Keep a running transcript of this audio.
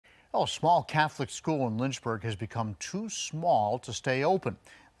A small Catholic school in Lynchburg has become too small to stay open.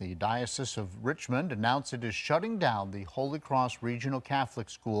 The Diocese of Richmond announced it is shutting down the Holy Cross Regional Catholic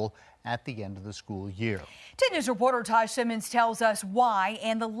School at the end of the school year. 10 News reporter Taj Simmons tells us why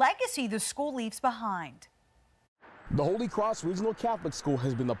and the legacy the school leaves behind. The Holy Cross Regional Catholic School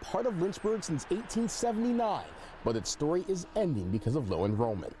has been a part of Lynchburg since 1879, but its story is ending because of low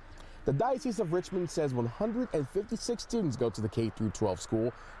enrollment. The Diocese of Richmond says 156 students go to the K-12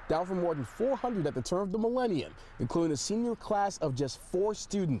 school, down from more than 400 at the turn of the millennium, including a senior class of just 4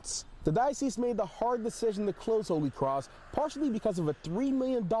 students. The diocese made the hard decision to close Holy Cross, partially because of a $3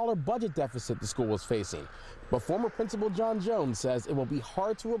 million budget deficit the school was facing. But former Principal John Jones says it will be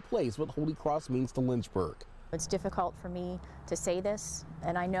hard to replace what Holy Cross means to Lynchburg. It's difficult for me to say this,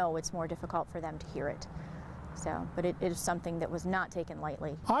 and I know it's more difficult for them to hear it. But it is something that was not taken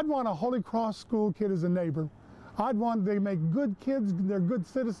lightly. I'd want a Holy Cross school kid as a neighbor. I'd want they make good kids, they're good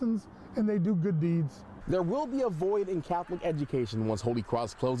citizens, and they do good deeds. There will be a void in Catholic education once Holy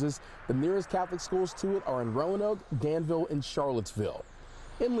Cross closes. The nearest Catholic schools to it are in Roanoke, Danville, and Charlottesville.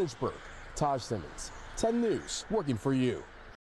 In Lynchburg, Taj Simmons, 10 News, working for you.